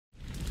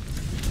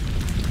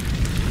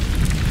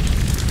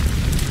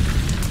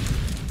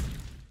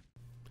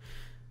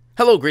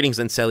Hello, greetings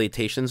and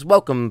salutations.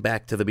 Welcome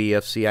back to the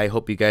BFC. I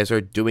hope you guys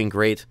are doing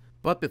great.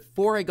 But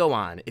before I go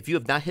on, if you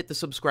have not hit the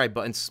subscribe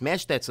button,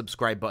 smash that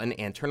subscribe button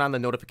and turn on the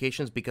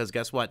notifications because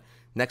guess what?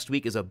 Next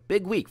week is a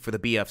big week for the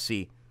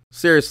BFC.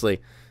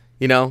 Seriously,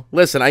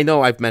 listen, I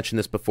know I've mentioned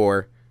this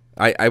before.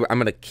 I'm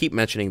going to keep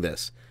mentioning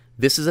this.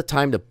 This is a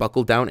time to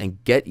buckle down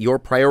and get your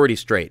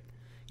priorities straight.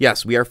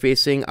 Yes, we are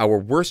facing our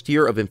worst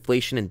year of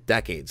inflation in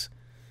decades.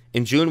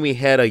 In June, we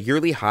had a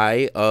yearly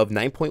high of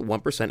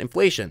 9.1%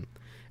 inflation.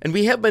 And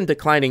we have been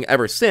declining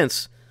ever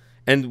since,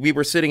 and we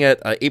were sitting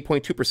at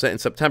 8.2% in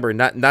September.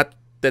 Not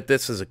that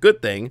this is a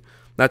good thing.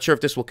 Not sure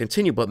if this will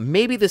continue, but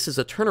maybe this is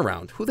a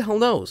turnaround. Who the hell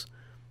knows?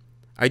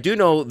 I do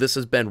know this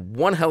has been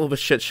one hell of a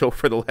shit show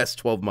for the last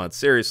 12 months,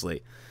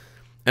 seriously.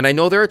 And I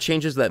know there are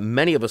changes that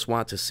many of us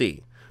want to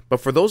see. But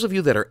for those of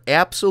you that are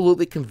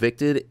absolutely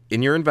convicted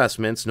in your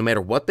investments, no matter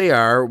what they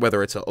are,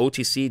 whether it's an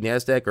OTC,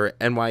 NASDAQ, or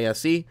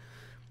NYSE,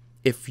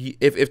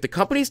 if the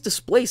companies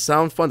display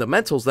sound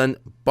fundamentals, then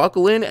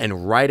buckle in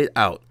and ride it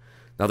out.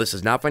 Now, this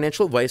is not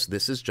financial advice.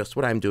 This is just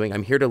what I'm doing.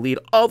 I'm here to lead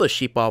all the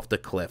sheep off the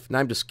cliff. No,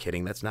 I'm just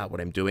kidding. That's not what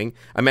I'm doing.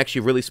 I'm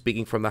actually really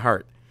speaking from the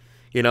heart,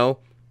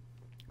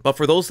 But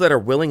for those that are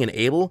willing and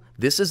able,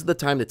 this is the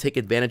time to take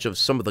advantage of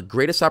some of the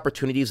greatest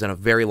opportunities in a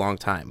very long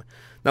time.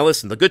 Now,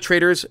 listen, the good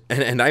traders,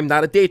 and I'm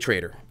not a day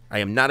trader. I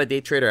am not a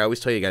day trader. I always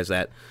tell you guys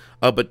that.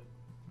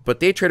 But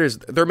day traders,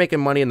 they're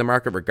making money in the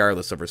market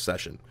regardless of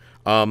recession.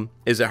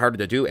 Is it harder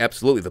to do?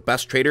 Absolutely. The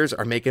best traders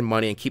are making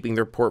money and keeping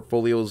their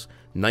portfolios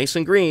nice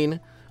and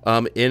green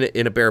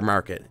in a bear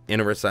market,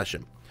 in a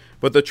recession.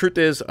 But the truth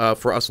is,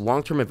 for us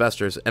long-term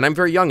investors, and I'm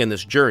very young in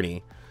this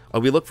journey,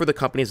 we look for the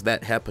companies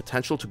that have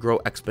potential to grow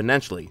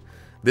exponentially.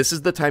 This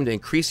is the time to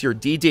increase your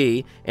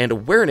DD and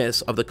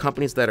awareness of the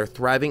companies that are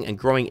thriving and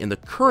growing in the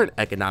current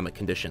economic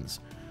conditions.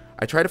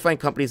 I try to find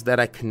companies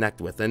that I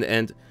connect with,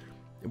 and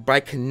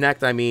by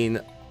connect, I mean,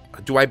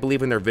 do I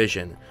believe in their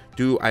vision?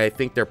 Do I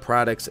think their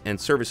products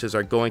and services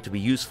are going to be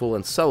useful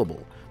and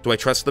sellable? Do I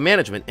trust the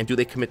management, and do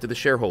they commit to the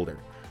shareholder?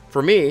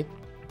 For me,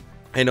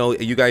 I know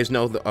you guys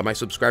know, my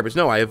subscribers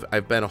know,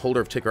 I've been a holder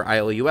of ticker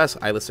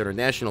ILUS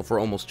International for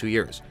almost 2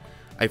 years.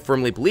 I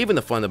firmly believe in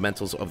the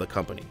fundamentals of the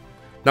company.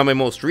 Now, my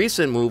most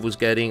recent move was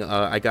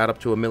I got up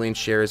to 1 million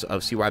shares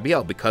of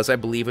CYBL because I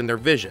believe in their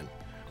vision.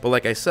 But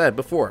like I said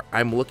before,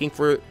 I'm looking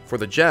for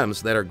the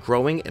gems that are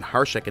growing in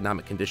harsh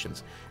economic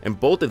conditions. And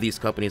both of these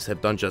companies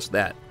have done just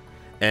that.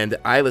 And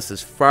ILUS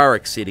is far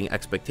exceeding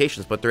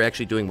expectations, but they're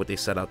actually doing what they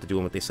set out to do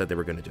and what they said they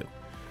were going to do.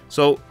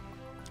 So,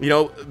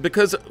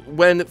 because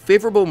when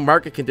favorable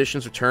market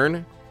conditions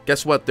return,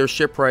 guess what? Their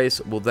share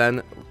price will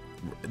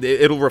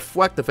it'll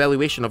reflect the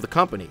valuation of the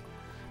company.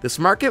 This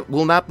market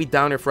will not be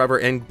down here forever.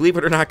 And believe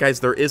it or not,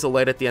 guys, there is a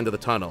light at the end of the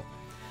tunnel.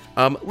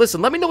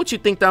 Listen, let me know what you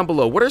think down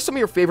below. What are some of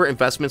your favorite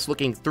investments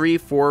looking 3,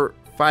 4,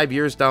 5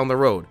 years down the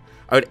road?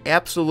 I would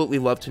absolutely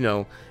love to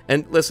know.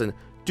 And listen,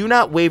 do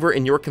not waver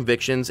in your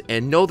convictions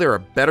and know there are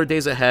better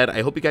days ahead.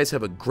 I hope you guys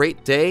have a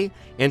great day.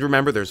 And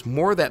remember, there's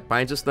more that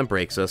binds us than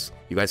breaks us.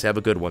 You guys have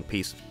a good one.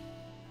 Peace.